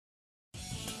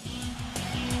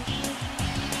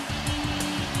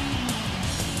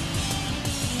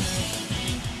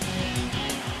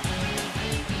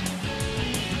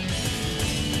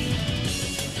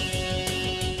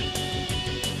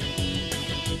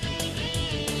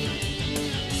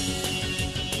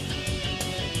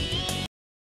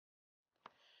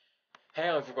Hey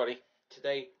everybody,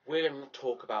 today we're going to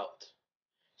talk about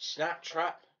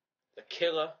Snaptrap, the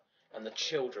killer, and the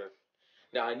children.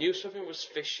 Now I knew something was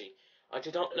fishy. I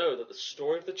did not know that the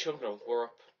story of the children were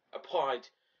applied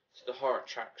to the horror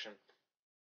attraction.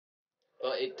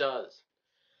 But it does.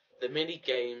 The mini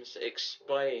games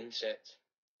explains it.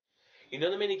 You know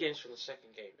the mini games from the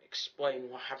second game explain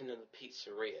what happened in the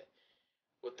pizzeria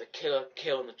with the killer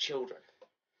killing the children.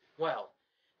 Well,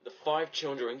 the 5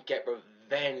 children get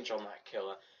revenge on that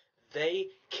killer. They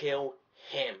kill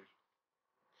him.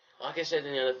 Like I said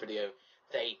in the other video,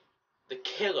 the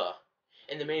killer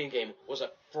in the minigame was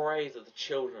afraid of the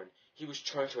children. He was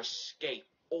trying to escape,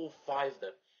 all 5 of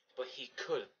them, but he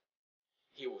couldn't.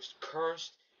 He was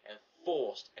cursed and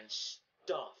forced and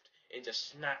stuffed into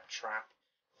Snaptrap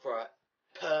for a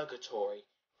purgatory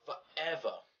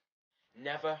forever,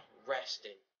 never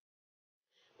resting.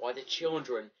 While the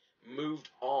children moved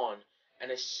on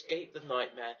and escaped the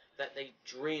nightmare that they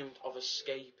dreamed of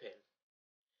escaping.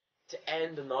 To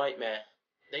end the nightmare,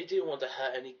 they didn't want to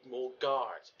hurt any more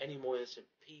guards, any more innocent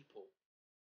people.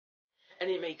 And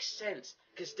it makes sense,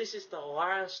 because this is the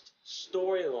last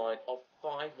storyline of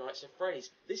Five Nights at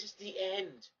Freddy's. This is the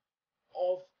end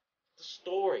of the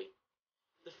story.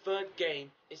 The 3rd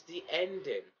game is the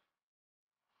ending.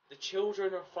 The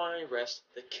children are finally rested,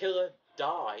 the killer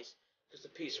dies, because the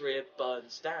pizzeria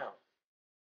burns down.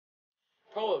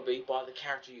 Probably by the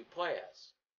character you play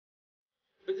as.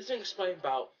 But this doesn't explain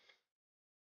about,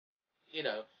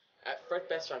 at Fred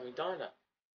Best's Family Diner.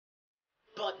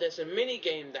 But there's a mini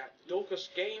game that Dorcas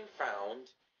Game found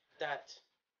that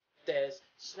there's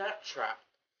Snaptrap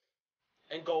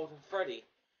and Golden Freddy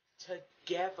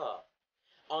together.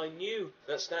 I knew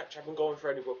that Snaptrap and Golden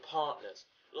Freddy were partners.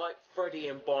 Like Freddy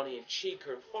and Bonnie and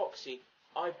Chica and Foxy,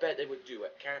 I bet they would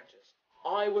duet characters.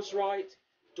 I was right.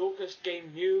 Dorcas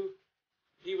Game knew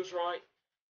he was right.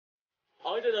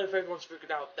 I don't know if everyone's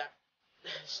figured out that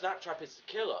Snaptrap is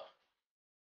the killer.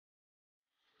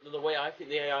 And the way I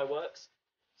think the AI works,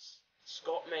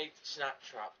 Scott made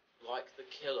Snaptrap like the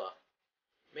killer.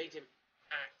 Made him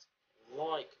act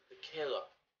like the killer.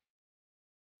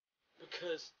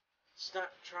 Because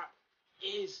Snaptrap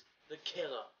is the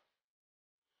killer.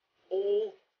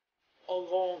 All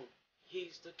along,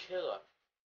 he's the killer.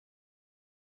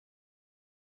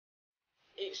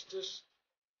 It's just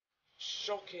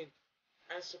shocking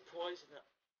and surprising that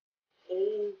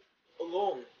all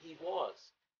along he was.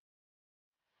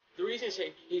 The reason I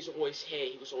say he's always here,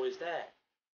 he was always there.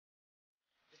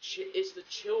 It's the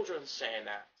children saying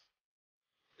that.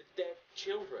 The dead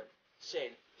children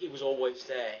saying he was always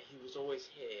there, he was always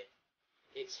here.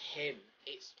 It's him.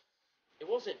 It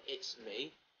wasn't it's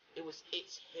me, it was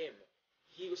it's him.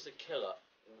 He was the killer.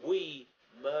 We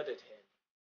murdered him.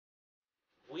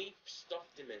 We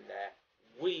stuffed him in there.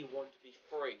 We want to be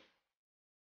free.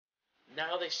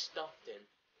 Now they stuffed him,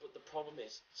 but the problem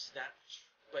is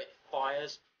but it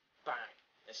fires back.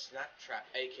 And Snaptrap,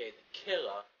 aka the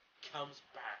killer, comes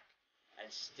back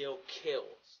and still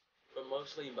kills, but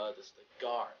mostly murders the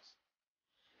guards.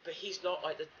 But he's not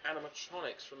like the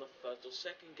animatronics from the 1st or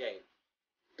 2nd game.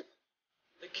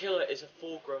 The killer is a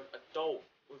full-grown adult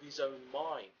with his own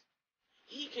mind.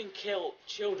 He can kill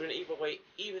children either way,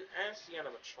 even as the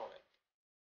animatronic.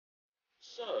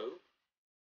 So,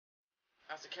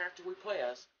 as the character we play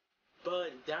as, burn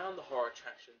down the horror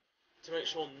attraction to make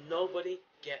sure nobody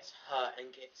gets hurt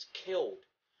and gets killed.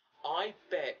 I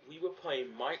bet we were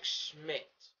playing Mike Schmidt,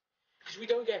 because we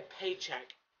don't get a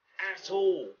paycheck at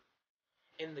all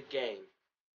in the game,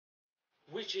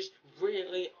 which is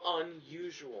really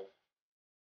unusual.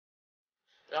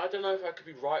 Now, I don't know if I could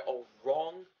be right or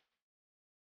wrong,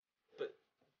 but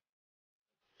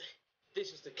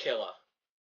this is the killer.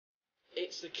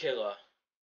 It's the killer.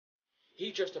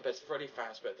 He dressed up as Freddy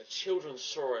Fazbear. The children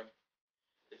saw him.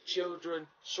 The children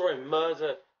saw him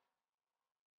murder.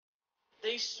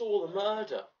 They saw the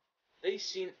murder. They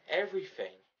seen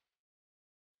everything.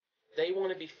 They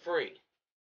want to be free.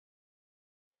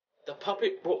 The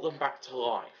puppet brought them back to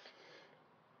life.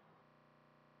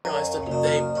 Realized that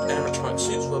their animatronic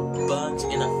suits were burnt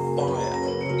in a fire.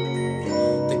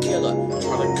 The killer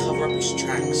tried to cover up his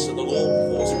tracks so the law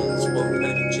enforcement won't put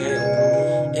him in jail.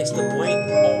 It's the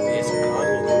blatant obvious, and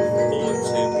I'm looking forward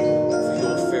to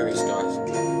your theories, guys.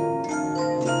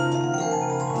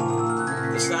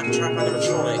 The Snaptrap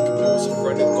animatronic was a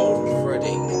friend of Golden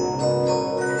Freddy.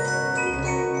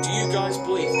 Do you guys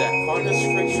believe that Five Nights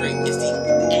at Freddy's is the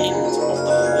end of the whole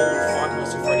Five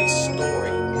Nights at Freddy's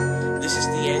story? This is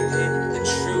the ending, the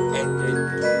true ending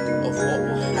of what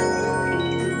will happen.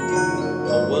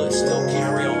 Or will it still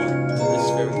carry on to this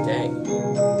very day?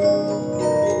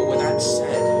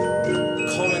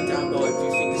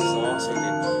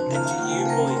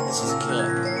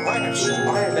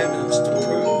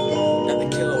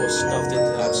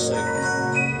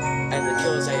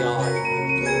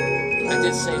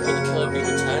 did say will the killer be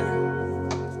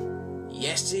returning?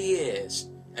 Yes, he is.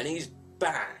 And he's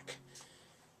back.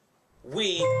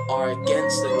 We are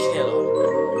against the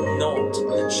killer, not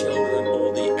the children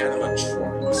or the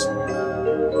animatronics.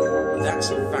 That's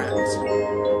a fact.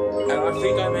 And I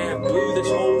think I may have blew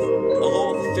a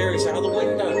lot of the theories out of the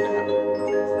window now.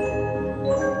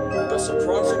 But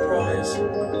surprise, surprise.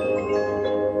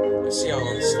 Let's see how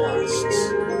long this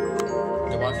lasts.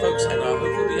 Goodbye, folks, and I hope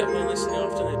you'll be up on this in the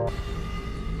afternoon.